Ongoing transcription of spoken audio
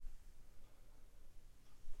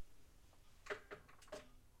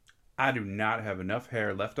I do not have enough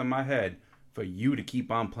hair left on my head for you to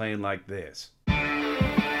keep on playing like this.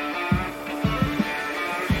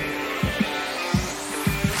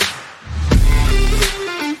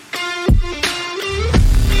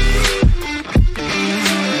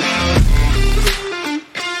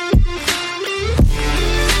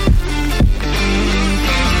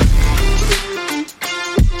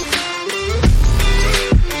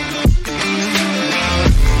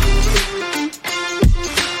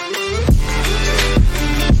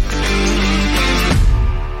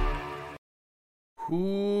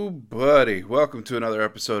 Buddy, welcome to another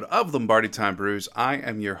episode of Lombardi Time Brews. I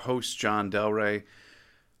am your host, John Del Rey.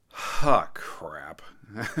 Crap.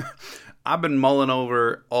 I've been mulling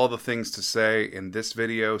over all the things to say in this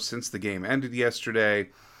video since the game ended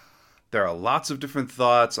yesterday. There are lots of different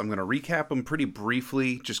thoughts. I'm going to recap them pretty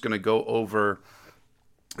briefly. Just going to go over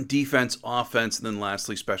defense, offense, and then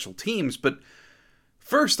lastly special teams. But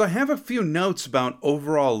first, I have a few notes about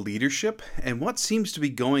overall leadership and what seems to be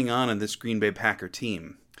going on in this Green Bay Packer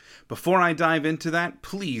team. Before I dive into that,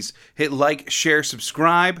 please hit like, share,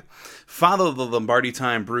 subscribe, follow the Lombardi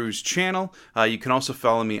Time Brews channel. You can also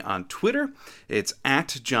follow me on Twitter. It's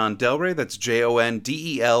at John Del Rey. That's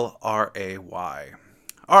JONDELRAY.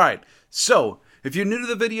 All right, so if you're new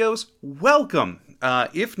to the videos, welcome.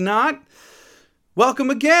 If not, welcome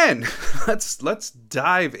again. Let's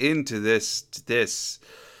dive into this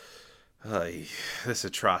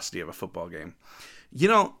atrocity of a football game. You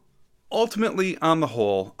know, ultimately, on the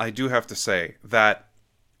whole, I do have to say that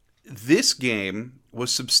this game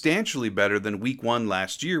was substantially better than Week 1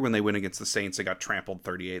 last year when they went against the Saints and got trampled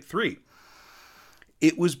 38-3.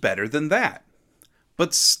 It was better than that.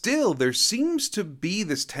 But still, there seems to be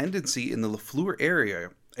this tendency in the LaFleur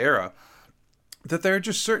era that there are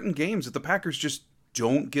just certain games that the Packers just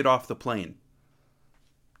don't get off the plane.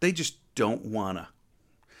 They just don't wanna.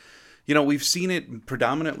 You know, we've seen it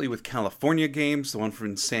predominantly with California games. The one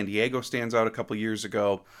from San Diego stands out a couple years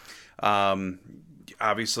ago.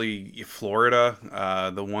 Obviously,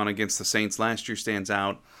 Florida, the one against the Saints last year stands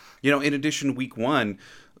out. You know, in addition, Week 1,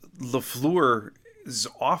 LaFleur's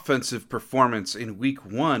offensive performance in Week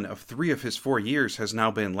 1 of 3 of his 4 years has now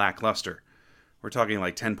been lackluster. We're talking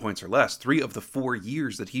like 10 points or less. 3 of the 4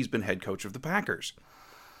 years that he's been head coach of the Packers.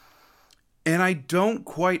 And I don't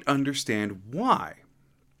quite understand why.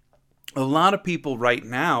 A lot of people right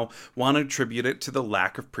now want to attribute it to the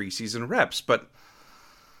lack of preseason reps, but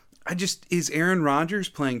is Aaron Rodgers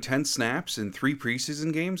playing 10 snaps in 3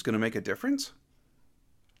 preseason games going to make a difference?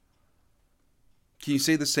 Can you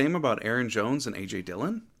say the same about Aaron Jones and A.J.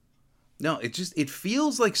 Dillon? No, it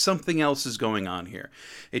feels like something else is going on here.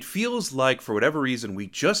 It feels like, for whatever reason, we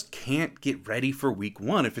just can't get ready for Week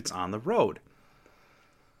 1 if it's on the road.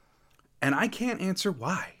 And I can't answer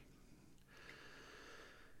why.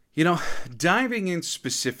 You know, diving in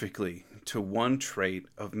specifically to one trait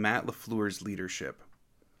of Matt LaFleur's leadership,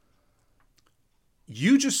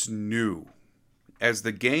 you just knew, as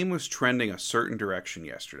the game was trending a certain direction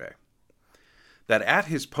yesterday, that at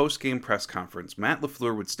his post-game press conference, Matt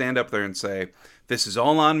LaFleur would stand up there and say, "This is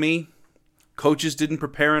all on me, coaches didn't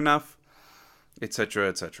prepare enough," etc.,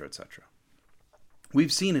 etc., etc.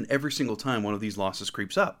 We've seen in every single time one of these losses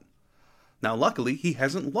creeps up. Now, luckily, he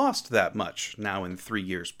hasn't lost that much now in 3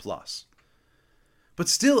 years plus. But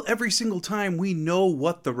still, every single time we know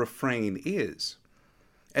what the refrain is.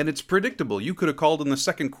 And it's predictable. You could have called in the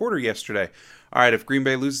second quarter yesterday. All right, if Green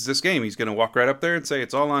Bay loses this game, he's going to walk right up there and say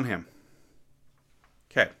it's all on him.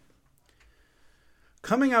 Okay.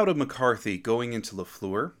 Coming out of McCarthy, going into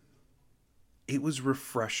LaFleur, it was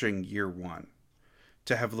refreshing year 1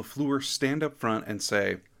 to have LaFleur stand up front and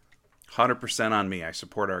say, 100% on me, I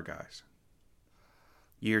support our guys.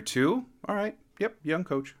 Year 2, all right, yep, young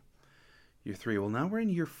coach. Year 3, well, now we're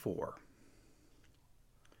in year 4.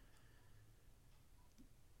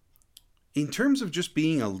 In terms of just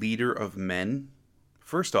being a leader of men,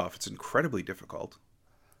 first off, it's incredibly difficult.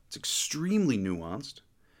 It's extremely nuanced.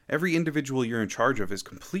 Every individual you're in charge of is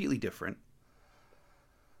completely different.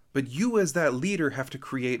 But you as that leader have to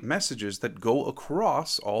create messages that go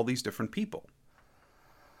across all these different people.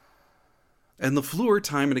 And LaFleur,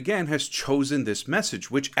 time and again, has chosen this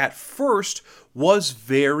message, which at first was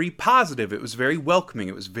very positive. It was very welcoming.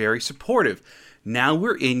 It was very supportive. Now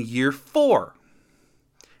we're in year 4.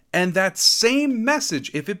 And that same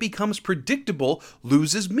message, if it becomes predictable,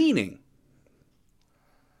 loses meaning.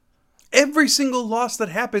 Every single loss that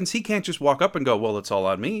happens, he can't just walk up and go, well, it's all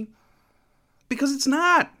on me. Because it's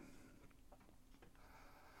not.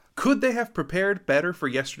 Could they have prepared better for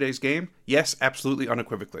yesterday's game? Yes, absolutely,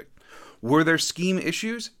 unequivocally. Were there scheme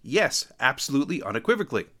issues? Yes, absolutely,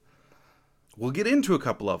 unequivocally. We'll get into a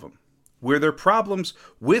couple of them. Were there problems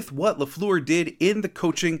with what LaFleur did in the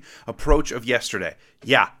coaching approach of yesterday?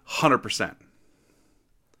 Yeah, 100%.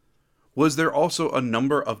 Was there also a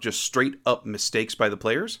number of just straight up mistakes by the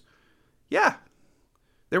players? Yeah.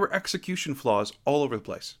 There were execution flaws all over the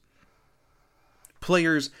place.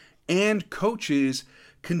 Players and coaches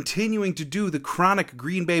continuing to do the chronic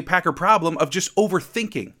Green Bay Packer problem of just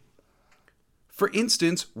overthinking. For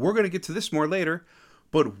instance, we're going to get to this more later,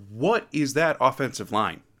 but what is that offensive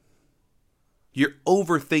line? You're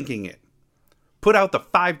overthinking it. Put out the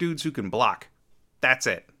 5 dudes who can block. That's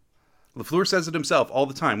it. LaFleur says it himself all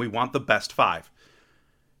the time. We want the best 5.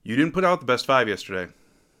 You didn't put out the best 5 yesterday.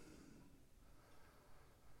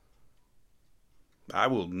 I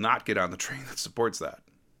will not get on the train that supports that.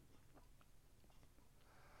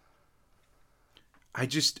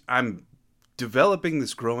 I'm developing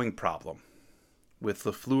this growing problem with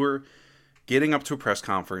LaFleur getting up to a press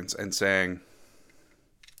conference and saying,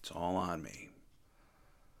 it's all on me.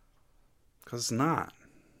 Because it's not.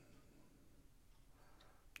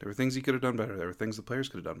 There were things he could have done better. There were things the players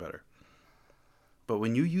could have done better. But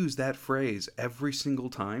when you use that phrase every single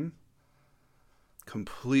time,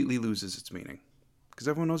 completely loses its meaning. Because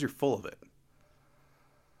everyone knows you're full of it.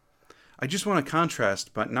 I just want to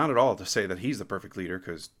contrast, but not at all to say that he's the perfect leader,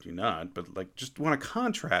 because you're not, but just want to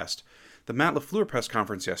contrast the Matt LaFleur press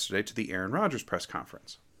conference yesterday to the Aaron Rodgers press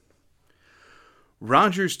conference.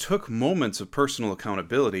 Rodgers took moments of personal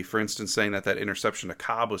accountability, for instance, saying that interception to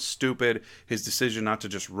Cobb was stupid. His decision not to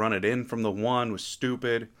just run it in from the 1 was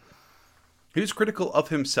stupid. He was critical of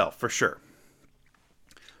himself, for sure.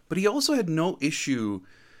 But he also had no issue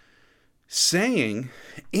saying,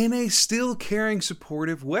 in a still caring,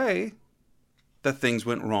 supportive way, that things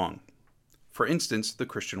went wrong. For instance, the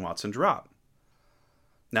Christian Watson drop.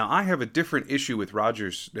 Now, I have a different issue with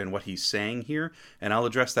Rodgers than what he's saying here, and I'll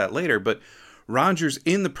address that later, but Rodgers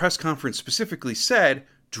in the press conference specifically said,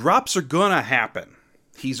 drops are gonna happen.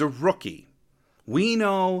 He's a rookie. We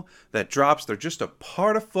know that drops, they're just a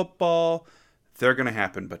part of football. They're gonna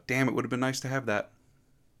happen, but damn, it would have been nice to have that.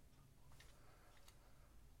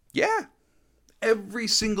 Yeah, every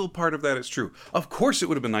single part of that is true. Of course it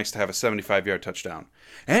would have been nice to have a 75-yard touchdown.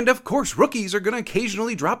 And of course rookies are going to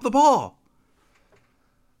occasionally drop the ball.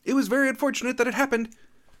 It was very unfortunate that it happened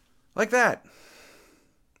like that.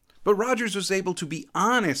 But Rodgers was able to be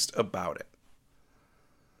honest about it.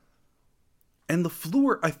 And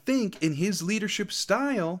LaFleur, I think, in his leadership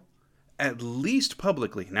style, at least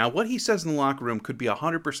publicly. Now, what he says in the locker room could be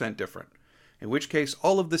 100% different. In which case,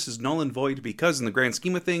 all of this is null and void because in the grand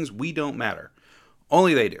scheme of things, we don't matter.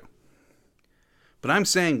 Only they do. But I'm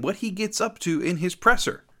saying what he gets up to in his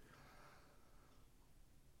presser,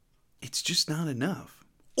 it's just not enough.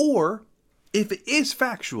 Or, if it is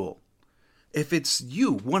factual, if it's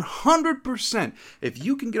you, 100%, if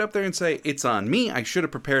you can get up there and say, it's on me, I should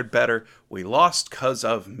have prepared better, we lost because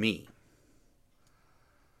of me,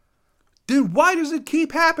 then why does it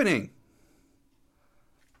keep happening?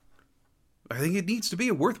 I think it needs to be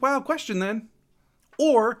a worthwhile question then.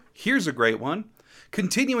 Or, here's a great one,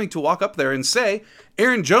 continuing to walk up there and say,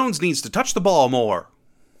 Aaron Jones needs to touch the ball more.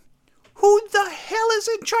 Who the hell is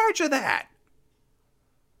in charge of that?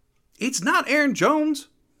 It's not Aaron Jones.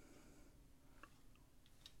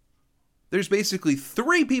 There's basically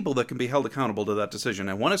 3 people that can be held accountable to that decision,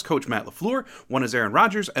 and one is Coach Matt LaFleur, one is Aaron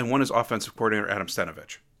Rodgers, and one is offensive coordinator Adam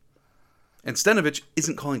Stenavich. And Stenavich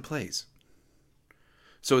isn't calling plays.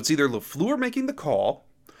 So it's either LaFleur making the call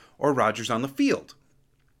or Rodgers on the field.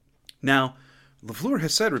 Now, LaFleur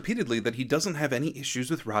has said repeatedly that he doesn't have any issues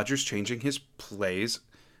with Rodgers changing his plays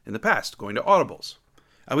in the past, going to audibles.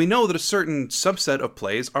 And we know that a certain subset of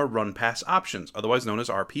plays are run-pass options, otherwise known as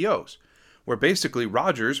RPOs, where basically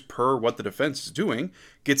Rodgers, per what the defense is doing,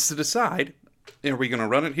 gets to decide, are we going to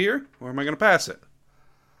run it here or am I going to pass it?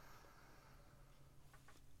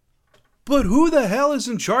 But who the hell is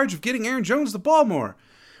in charge of getting Aaron Jones the ball more?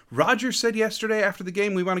 Rodgers said yesterday after the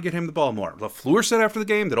game, we want to get him the ball more. LaFleur said after the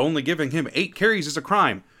game that only giving him 8 carries is a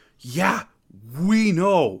crime. Yeah, we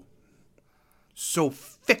know. So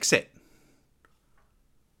fix it.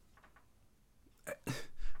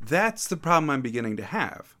 That's the problem I'm beginning to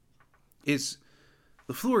have. Is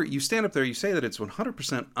LaFleur, you stand up there, you say that it's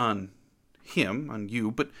 100% on him, on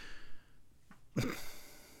you, but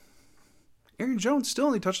Aaron Jones still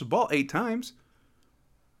only touched the ball 8 times.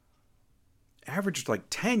 Averaged like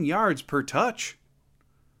 10 yards per touch.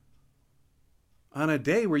 On a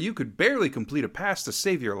day where you could barely complete a pass to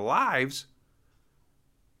save your lives.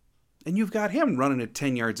 And you've got him running at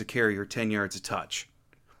 10 yards a carry or 10 yards a touch.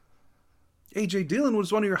 A.J. Dillon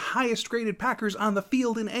was one of your highest graded Packers on the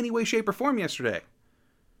field in any way, shape, or form yesterday.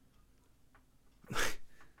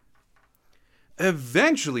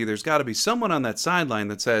 Eventually, there's got to be someone on that sideline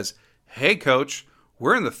that says, hey, coach,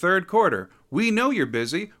 we're in the third quarter. We know you're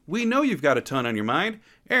busy. We know you've got a ton on your mind.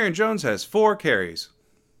 Aaron Jones has 4 carries.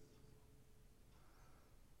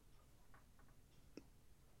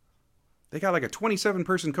 They got like a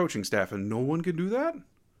 27-person coaching staff, and no one can do that?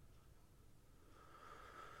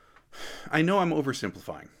 I know I'm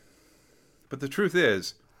oversimplifying, but the truth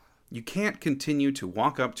is, you can't continue to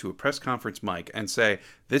walk up to a press conference mic and say,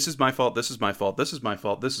 this is my fault, this is my fault, this is my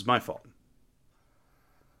fault, this is my fault,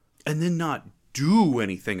 and then not do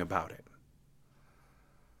anything about it.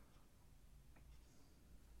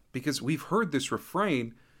 Because we've heard this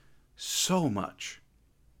refrain so much.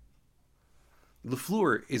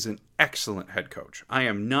 LaFleur is an excellent head coach. I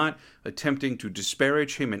am not attempting to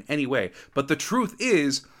disparage him in any way. But the truth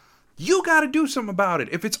is, you got to do something about it.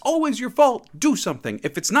 If it's always your fault, do something.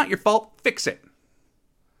 If it's not your fault, fix it.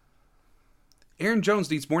 Aaron Jones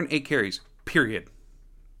needs more than 8 carries, period.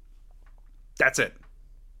 That's it.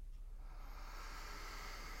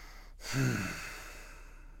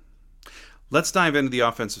 Let's dive into the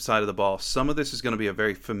offensive side of the ball. Some of this is going to be a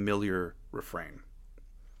very familiar refrain.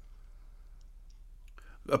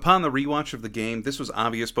 Upon the rewatch of the game, this was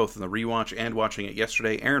obvious both in the rewatch and watching it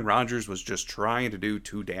yesterday. Aaron Rodgers was just trying to do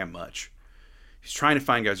too damn much. He's trying to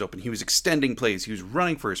find guys open. He was extending plays. He was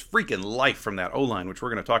running for his freaking life from that O-line, which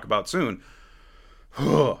we're going to talk about soon.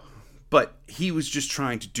 But he was just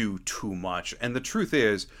trying to do too much. And the truth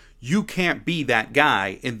is, you can't be that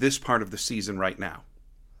guy in this part of the season right now.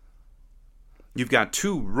 You've got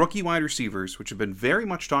 2 rookie wide receivers, which have been very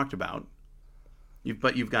much talked about.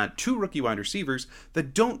 But you've got 2 rookie wide receivers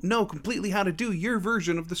that don't know completely how to do your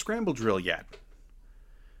version of the scramble drill yet.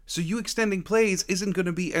 So you extending plays isn't going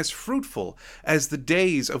to be as fruitful as the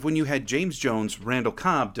days of when you had James Jones, Randall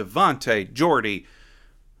Cobb, Devontae, Jordy.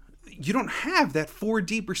 You don't have that 4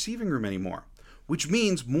 deep receiving room anymore, which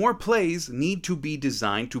means more plays need to be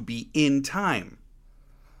designed to be in time.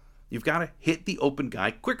 You've got to hit the open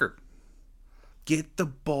guy quicker. Get the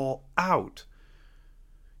ball out.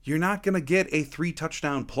 You're not going to get a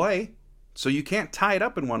 3-touchdown play, so you can't tie it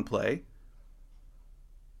up in one play.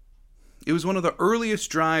 It was one of the earliest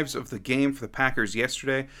drives of the game for the Packers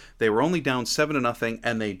yesterday. They were only down 7-0,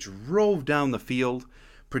 and they drove down the field,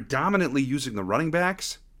 predominantly using the running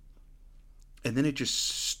backs, and then it just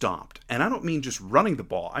stopped. And I don't mean just running the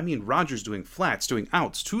ball. I mean Rodgers doing flats, doing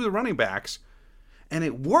outs to the running backs, and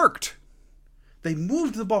it worked. They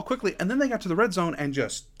moved the ball quickly, and then they got to the red zone and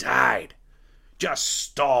just died. Just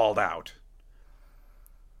stalled out.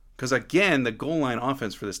 Because again, the goal line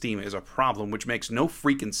offense for this team is a problem, which makes no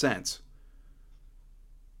freaking sense.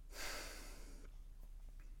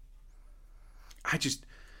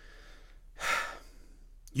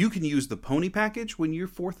 You can use the pony package when you're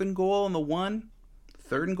 4th and goal on the 1,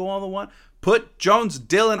 3rd and goal on the 1. Put Jones and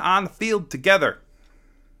Dillon on the field together.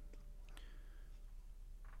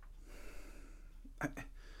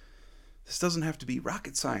 This doesn't have to be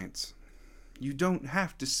rocket science. You don't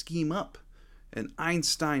have to scheme up an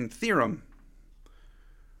Einstein theorem.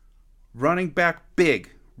 Running back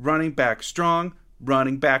big, running back strong,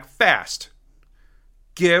 running back fast.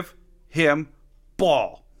 Give him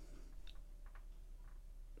ball.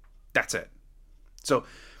 That's it. So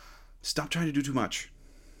stop trying to do too much.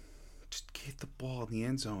 Just get the ball in the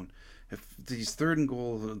end zone. If these 3rd and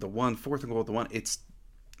goal, the 1, 4th and goal, the 1, it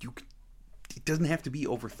doesn't have to be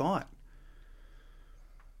overthought.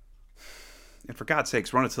 And for God's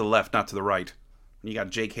sakes, run it to the left, not to the right. You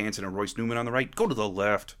got Jake Hansen and Royce Newman on the right. Go to the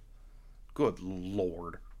left. Good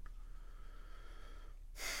Lord.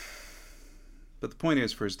 But the point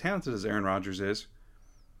is, for as talented as Aaron Rodgers is,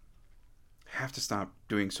 have to stop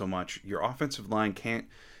doing so much. Your offensive line can't...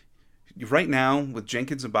 Right now, with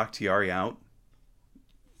Jenkins and Bakhtiari out,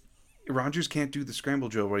 Rodgers can't do the scramble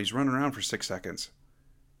drill where he's running around for 6 seconds.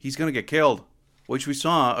 He's going to get killed, which we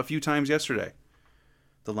saw a few times yesterday.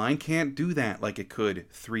 The line can't do that like it could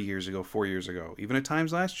 3 years ago, 4 years ago, even at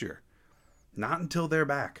times last year. Not until they're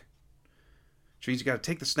back. Which means you got to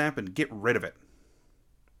take the snap and get rid of it.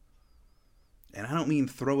 And I don't mean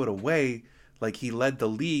throw it away like he led the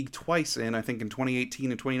league twice in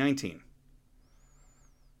 2018 and 2019.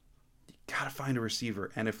 You got to find a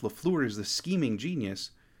receiver. And if LaFleur is the scheming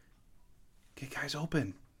genius, get guys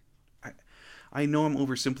open. I know I'm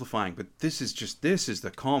oversimplifying, but this is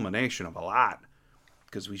the culmination of a lot.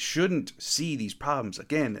 Because we shouldn't see these problems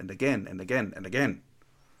again and again and again and again.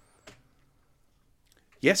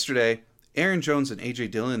 Yesterday, Aaron Jones and A.J.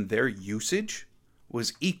 Dillon, their usage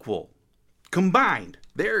was equal. Combined.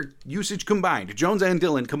 Their usage combined, Jones and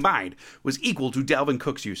Dillon combined, was equal to Dalvin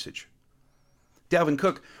Cook's usage. Dalvin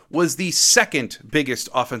Cook was the second biggest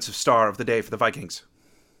offensive star of the day for the Vikings.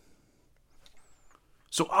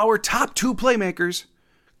 So our top two playmakers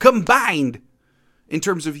combined in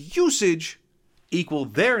terms of usage equal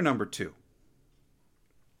their number two.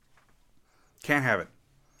 Can't have it.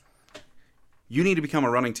 You need to become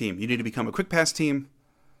a running team. You need to become a quick pass team.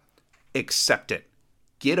 Accept it.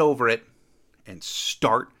 Get over it. And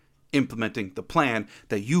start implementing the plan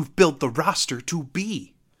that you've built the roster to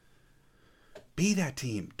be. Be that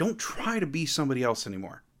team. Don't try to be somebody else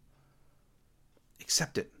anymore.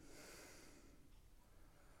 Accept it.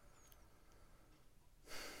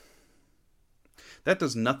 That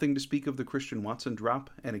does nothing to speak of the Christian Watson drop.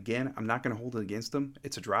 And again, I'm not going to hold it against him.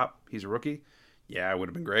 It's a drop. He's a rookie. Yeah, it would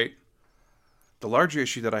have been great. The larger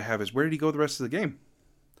issue that I have is, where did he go the rest of the game?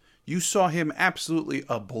 You saw him absolutely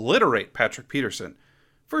obliterate Patrick Peterson.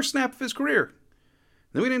 First snap of his career.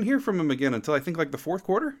 Then we didn't hear from him again until I think like the fourth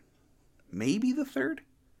quarter. Maybe the third.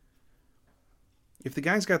 If the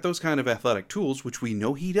guy's got those kind of athletic tools, which we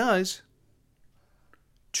know he does,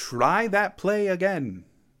 try that play again.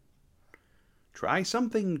 Try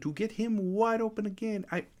something to get him wide open again.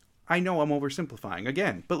 I know I'm oversimplifying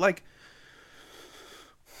again, but like,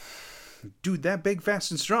 dude, that big,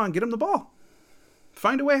 fast, and strong, get him the ball.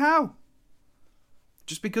 Find a way how.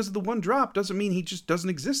 Just because of the one drop doesn't mean he just doesn't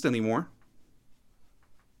exist anymore.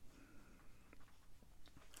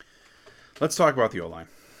 Let's talk about the O-line.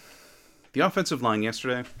 The offensive line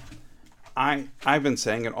yesterday, I've been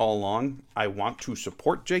saying it all along. I want to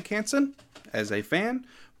support Jake Hansen as a fan,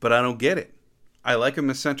 but I don't get it. I like him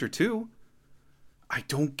as center too. I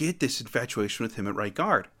don't get this infatuation with him at right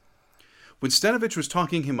guard. When Stenavich was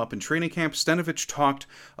talking him up in training camp, Stenavich talked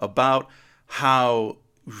about how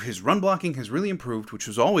his run blocking has really improved, which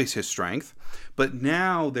was always his strength, but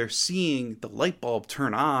now they're seeing the light bulb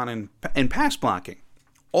turn on in pass blocking.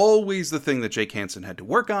 Always the thing that Jake Hansen had to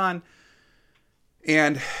work on,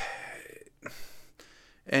 and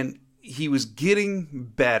he was getting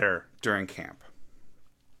better during camp.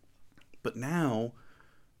 But now,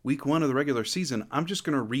 week 1 of the regular season, I'm just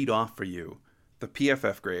going to read off for you the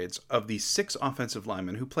PFF grades of the 6 offensive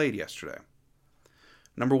linemen who played yesterday.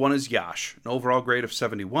 Number 1 is Yash, an overall grade of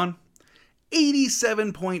 71,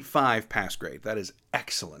 87.5 pass grade. That is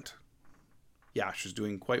excellent. Yash is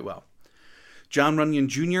doing quite well. John Runyon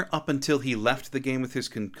Jr., up until he left the game with his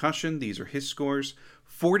concussion, these are his scores,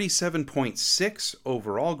 47.6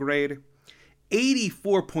 overall grade,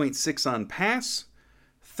 84.6 on pass,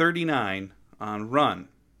 39 on run.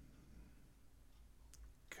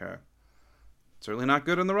 Okay. Certainly not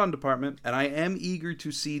good in the run department. And I am eager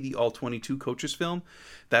to see the All-22 coaches film.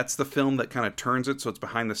 That's the film that kind of turns it so it's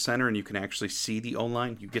behind the center and you can actually see the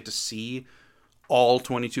O-line. You get to see all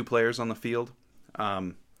 22 players on the field.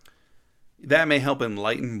 That may help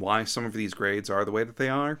enlighten why some of these grades are the way that they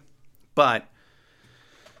are. But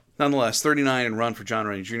nonetheless, 39 in run for John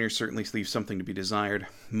Runyon Jr. certainly leaves something to be desired.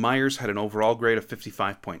 Myers had an overall grade of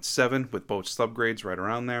 55.7 with both subgrades right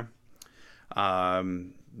around there.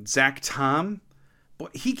 Zach Tom,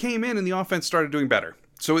 he came in and the offense started doing better.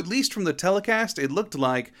 So at least from the telecast, it looked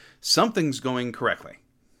like something's going correctly.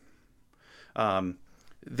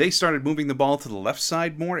 They started moving the ball to the left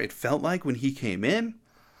side more, it felt like, when he came in.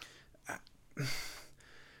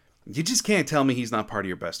 You just can't tell me he's not part of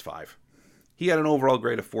your best 5. He had an overall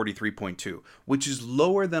grade of 43.2, which is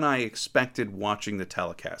lower than I expected watching the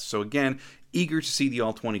telecast. So again, eager to see the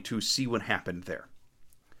All-22, see what happened there.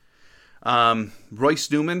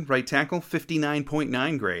 Royce Newman, right tackle,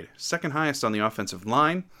 59.9 grade, second highest on the offensive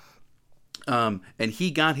line. And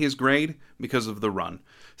he got his grade because of the run.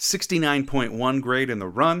 69.1 grade in the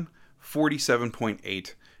run,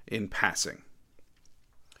 47.8 in passing.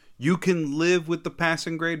 You can live with the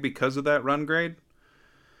passing grade because of that run grade.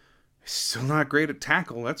 Still not great at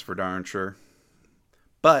tackle, that's for darn sure.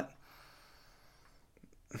 But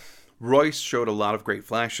Royce showed a lot of great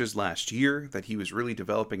flashes last year that he was really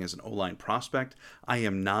developing as an O-line prospect. I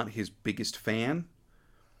am not his biggest fan,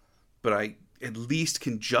 but I at least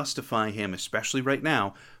can justify him, especially right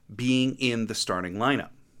now, being in the starting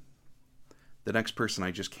lineup. The next person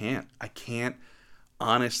I just can't. I can't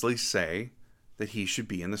honestly say that he should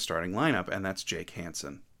be in the starting lineup, and that's Jake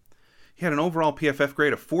Hansen. He had an overall PFF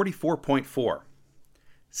grade of 44.4.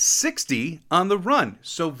 60 on the run.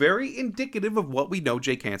 So very indicative of what we know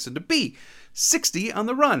Jake Hansen to be. 60 on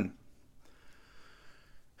the run.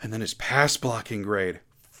 And then his pass blocking grade,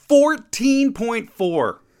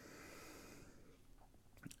 14.4.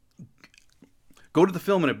 Go to the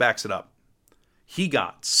film and it backs it up. He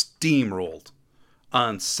got steamrolled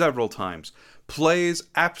on several times. Plays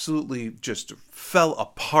absolutely just fell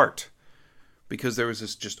apart because there was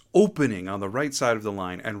this just opening on the right side of the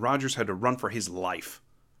line, and Rodgers had to run for his life.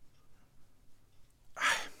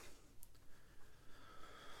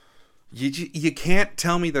 You can't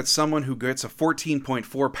tell me that someone who gets a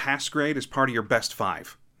 14.4 pass grade is part of your best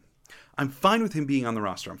 5. I'm fine with him being on the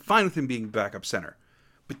roster. I'm fine with him being backup center.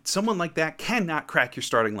 But someone like that cannot crack your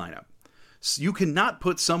starting lineup. You cannot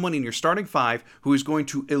put someone in your starting 5 who is going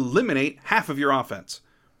to eliminate half of your offense,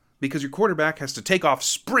 because your quarterback has to take off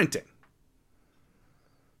sprinting.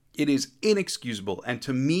 It is inexcusable, and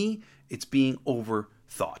to me, it's being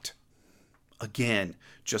overthought. Again,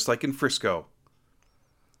 just like in Frisco,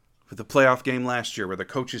 with the playoff game last year, where the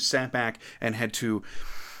coaches sat back and had to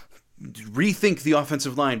rethink the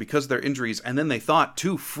offensive line because of their injuries, and then they thought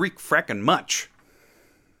too frickin' much.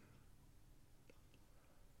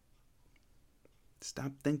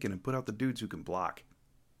 Stop thinking and put out the dudes who can block.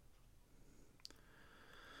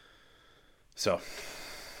 So,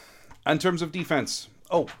 in terms of defense,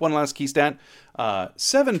 one last key stat.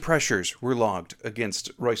 7 pressures were logged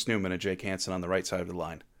against Royce Newman and Jake Hansen on the right side of the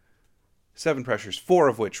line. 7 pressures, 4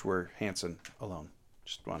 of which were Hansen alone.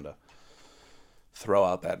 Just wanted to throw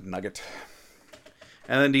out that nugget.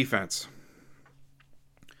 And then defense.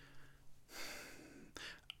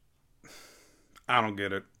 I don't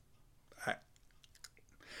get it.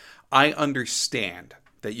 I understand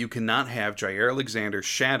that you cannot have Jair Alexander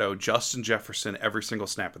shadow Justin Jefferson every single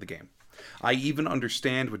snap of the game. I even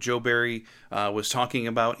understand what Joe Barry was talking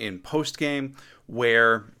about in postgame,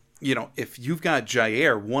 where, if you've got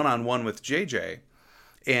Jair one-on-one with JJ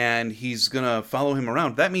and he's going to follow him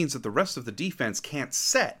around, that means that the rest of the defense can't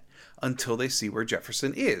set until they see where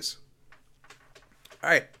Jefferson is.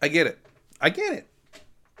 All right, I get it.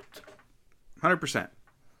 100%.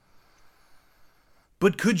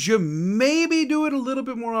 But could you maybe do it a little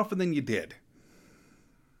bit more often than you did?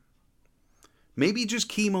 Maybe just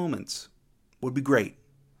key moments would be great.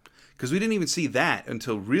 Because we didn't even see that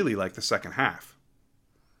until really like the second half.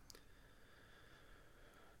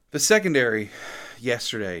 The secondary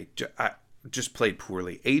yesterday just played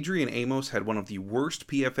poorly. Adrian Amos had one of the worst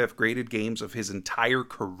PFF graded games of his entire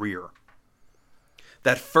career.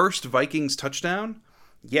 That first Vikings touchdown,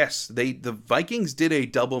 yes, the Vikings did a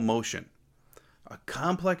double motion. A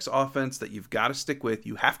complex offense that you've got to stick with.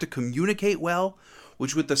 You have to communicate well,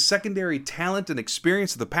 which with the secondary talent and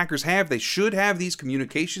experience that the Packers have, they should have these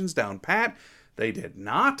communications down pat. They did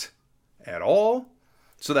not at all.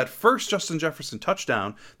 So that first Justin Jefferson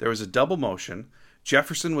touchdown, there was a double motion.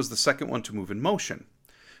 Jefferson was the second one to move in motion.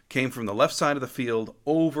 Came from the left side of the field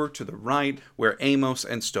over to the right, where Amos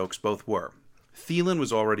and Stokes both were. Thielen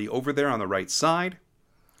was already over there on the right side.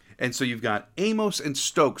 And so you've got Amos and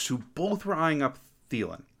Stokes, who both were eyeing up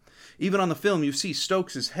Thielen. Even on the film, you see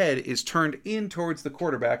Stokes' head is turned in towards the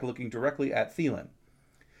quarterback, looking directly at Thielen.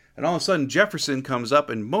 And all of a sudden, Jefferson comes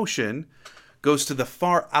up in motion, goes to the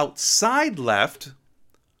far outside left.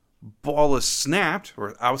 Ball is snapped,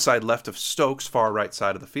 or outside left of Stokes, far right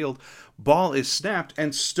side of the field. Ball is snapped,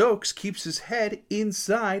 and Stokes keeps his head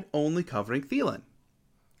inside, only covering Thielen.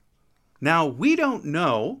 Now, we don't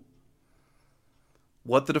know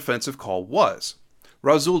what the defensive call was.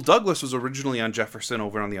 Rasul Douglas was originally on Jefferson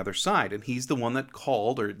over on the other side, and he's the one that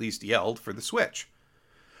called, or at least yelled, for the switch.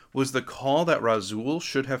 Was the call that Rasul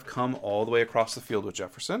should have come all the way across the field with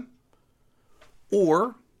Jefferson?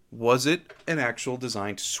 Or was it an actual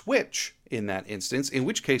designed switch in that instance, in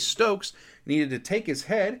which case Stokes needed to take his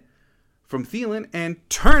head from Thielen and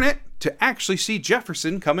turn it to actually see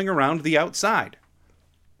Jefferson coming around the outside?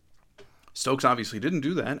 Stokes obviously didn't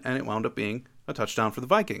do that, and it wound up being a touchdown for the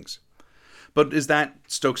Vikings. But is that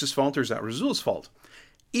Stokes' fault or is that Rasul's fault?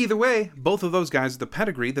 Either way, both of those guys have the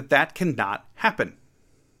pedigree that cannot happen.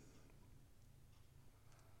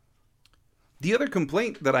 The other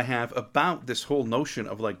complaint that I have about this whole notion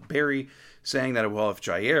of Barry saying that, well, if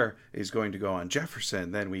Jair is going to go on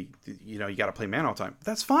Jefferson, then you got to play man all the time.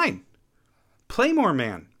 That's fine. Play more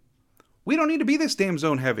man. We don't need to be this damn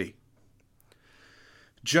zone heavy.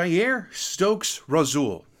 Jair, Stokes,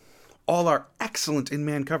 Rasul all are excellent in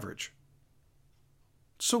man coverage.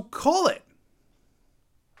 So call it.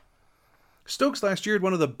 Stokes last year had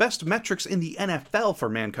one of the best metrics in the NFL for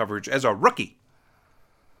man coverage as a rookie.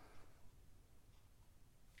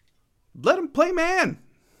 Let him play man.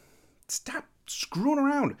 Stop screwing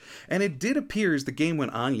around. And it did appear as the game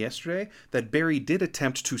went on yesterday that Barry did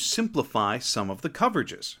attempt to simplify some of the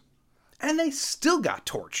coverages. And they still got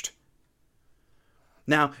torched.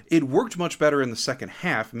 Now, it worked much better in the second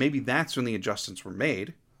half. Maybe that's when the adjustments were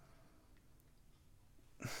made.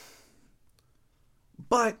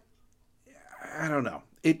 But I don't know.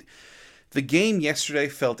 The game yesterday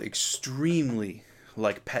felt extremely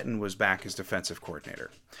like Pettin was back as defensive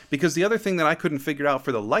coordinator. Because the other thing that I couldn't figure out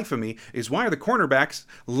for the life of me is why are the cornerbacks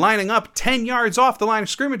lining up 10 yards off the line of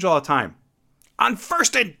scrimmage all the time? On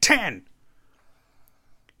 1st and 10!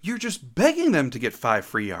 You're just begging them to get 5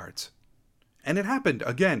 free yards. And it happened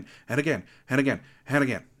again and again and again and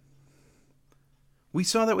again. We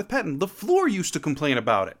saw that with Pettin. LaFleur used to complain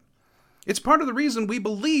about it. It's part of the reason we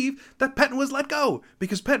believe that Pettin was let go,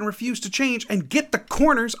 because Pettin refused to change and get the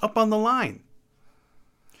corners up on the line.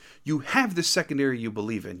 You have this secondary you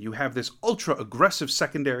believe in. You have this ultra-aggressive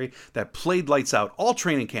secondary that played lights out all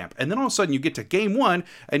training camp. And then all of a sudden you get to game 1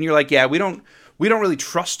 and you're like, yeah, we don't really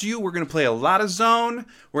trust you. We're going to play a lot of zone.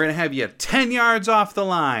 We're going to have you 10 yards off the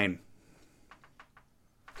line.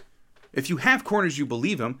 If you have corners you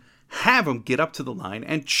believe in, have them get up to the line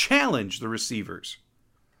and challenge the receivers.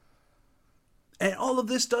 And all of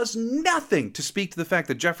this does nothing to speak to the fact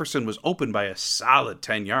that Jefferson was open by a solid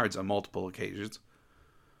 10 yards on multiple occasions,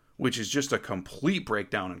 which is just a complete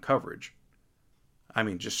breakdown in coverage. I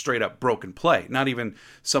mean, just straight up broken play. Not even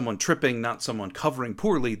someone tripping, not someone covering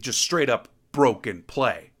poorly, just straight up broken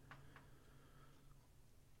play.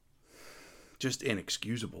 Just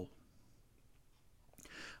inexcusable.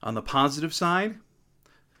 On the positive side,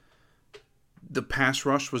 the pass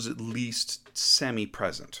rush was at least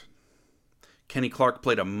semi-present. Kenny Clark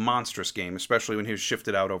played a monstrous game, especially when he was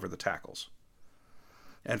shifted out over the tackles.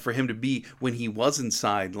 And for him to be, when he was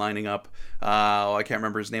inside, lining up, I can't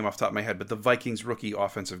remember his name off the top of my head, but the Vikings rookie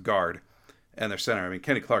offensive guard and their center. I mean,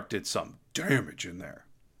 Kenny Clark did some damage in there.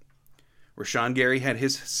 Rashawn Gary had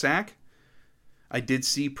his sack. I did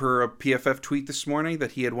see per a PFF tweet this morning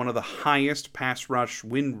that he had one of the highest pass rush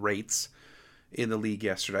win rates in the league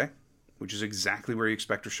yesterday, which is exactly where you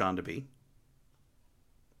expect Rashawn to be.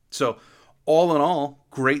 So, all in all,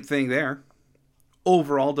 great thing there.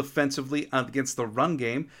 Overall, defensively against the run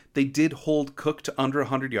game, they did hold Cook to under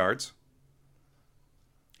 100 yards.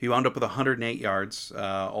 He wound up with 108 yards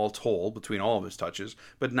all told between all of his touches,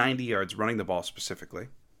 but 90 yards running the ball specifically.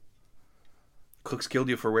 Cook's killed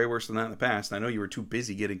you for way worse than that in the past. I know you were too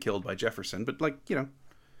busy getting killed by Jefferson, but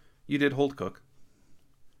you did hold Cook.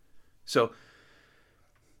 So,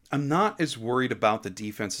 I'm not as worried about the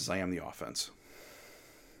defense as I am the offense.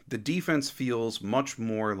 The defense feels much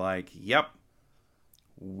more like, yep,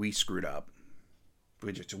 we screwed up.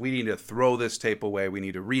 We need to throw this tape away. We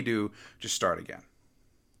need to redo. Just start again.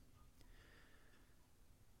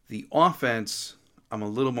 The offense, I'm a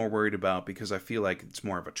little more worried about because I feel like it's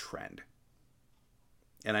more of a trend.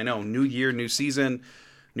 And I know, new year, new season,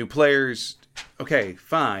 new players. Okay,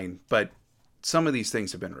 fine. But some of these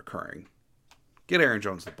things have been recurring. Get Aaron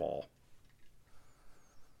Jones the ball.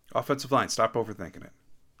 Offensive line, stop overthinking it.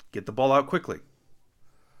 Get the ball out quickly.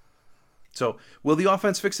 So, will the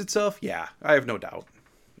offense fix itself? Yeah, I have no doubt.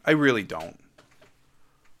 I really don't.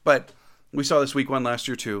 But we saw this week 1 last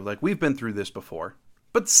year too. Like, we've been through this before.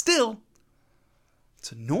 But still,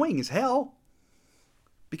 it's annoying as hell.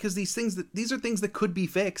 Because these are things that could be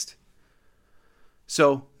fixed.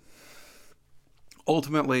 So,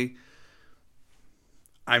 ultimately,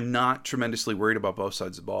 I'm not tremendously worried about both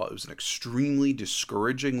sides of the ball. It was an extremely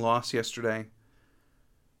discouraging loss yesterday.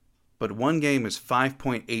 But one game is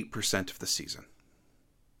 5.8% of the season.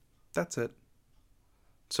 That's it.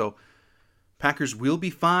 So, Packers will be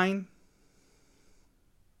fine.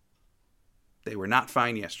 They were not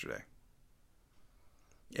fine yesterday.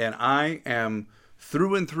 And I am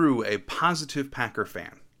through and through a positive Packer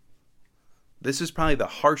fan. This is probably the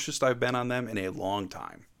harshest I've been on them in a long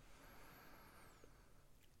time.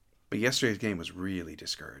 But yesterday's game was really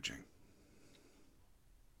discouraging.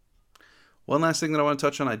 One last thing that I want to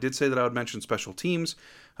touch on, I did say that I would mention special teams.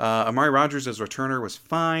 Amari Rodgers as returner was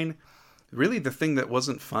fine. Really, the thing that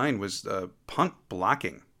wasn't fine was punt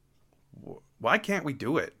blocking. Why can't we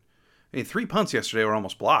do it? I mean, 3 punts yesterday were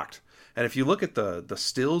almost blocked. And if you look at the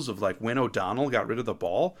stills of like when O'Donnell got rid of the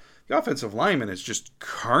ball, the offensive lineman is just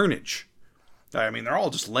carnage. I mean, they're all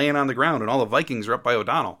just laying on the ground and all the Vikings are up by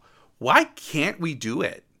O'Donnell. Why can't we do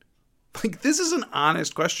it? Like, this is an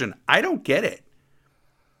honest question. I don't get it.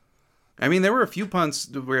 I mean, there were a few punts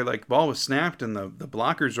where, like, ball was snapped and the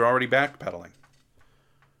blockers are already backpedaling.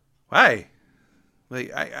 Why?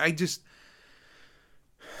 Like, I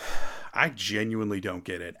genuinely don't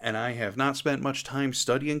get it. And I have not spent much time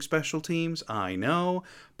studying special teams, I know.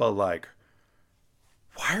 But, like,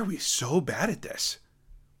 why are we so bad at this?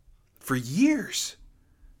 For years.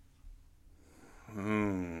 I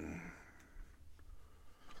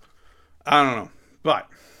don't know. But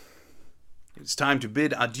it's time to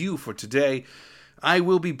bid adieu for today. I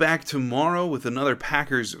will be back tomorrow with another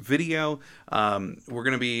Packers video. We're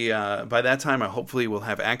going to be, by that time, I hopefully will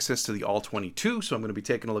have access to the All-22, so I'm going to be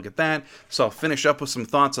taking a look at that. So I'll finish up with some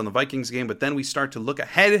thoughts on the Vikings game, but then we start to look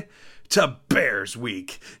ahead to Bears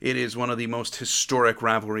Week. It is one of the most historic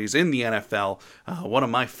rivalries in the NFL, one of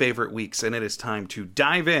my favorite weeks, and it is time to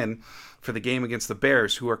dive in for the game against the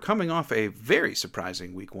Bears, who are coming off a very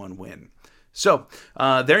surprising Week 1 win. So,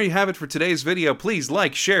 there you have it for today's video. Please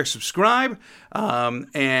like, share, subscribe,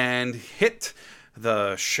 and hit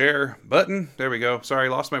the share button. There we go. Sorry,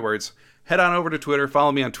 lost my words. Head on over to Twitter.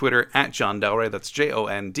 Follow me on Twitter at John Delray. That's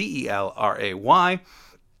JONDELRAY.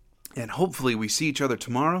 And hopefully we see each other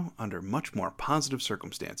tomorrow under much more positive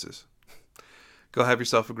circumstances. Go have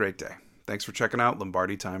yourself a great day. Thanks for checking out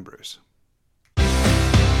Lombardi Time Brews.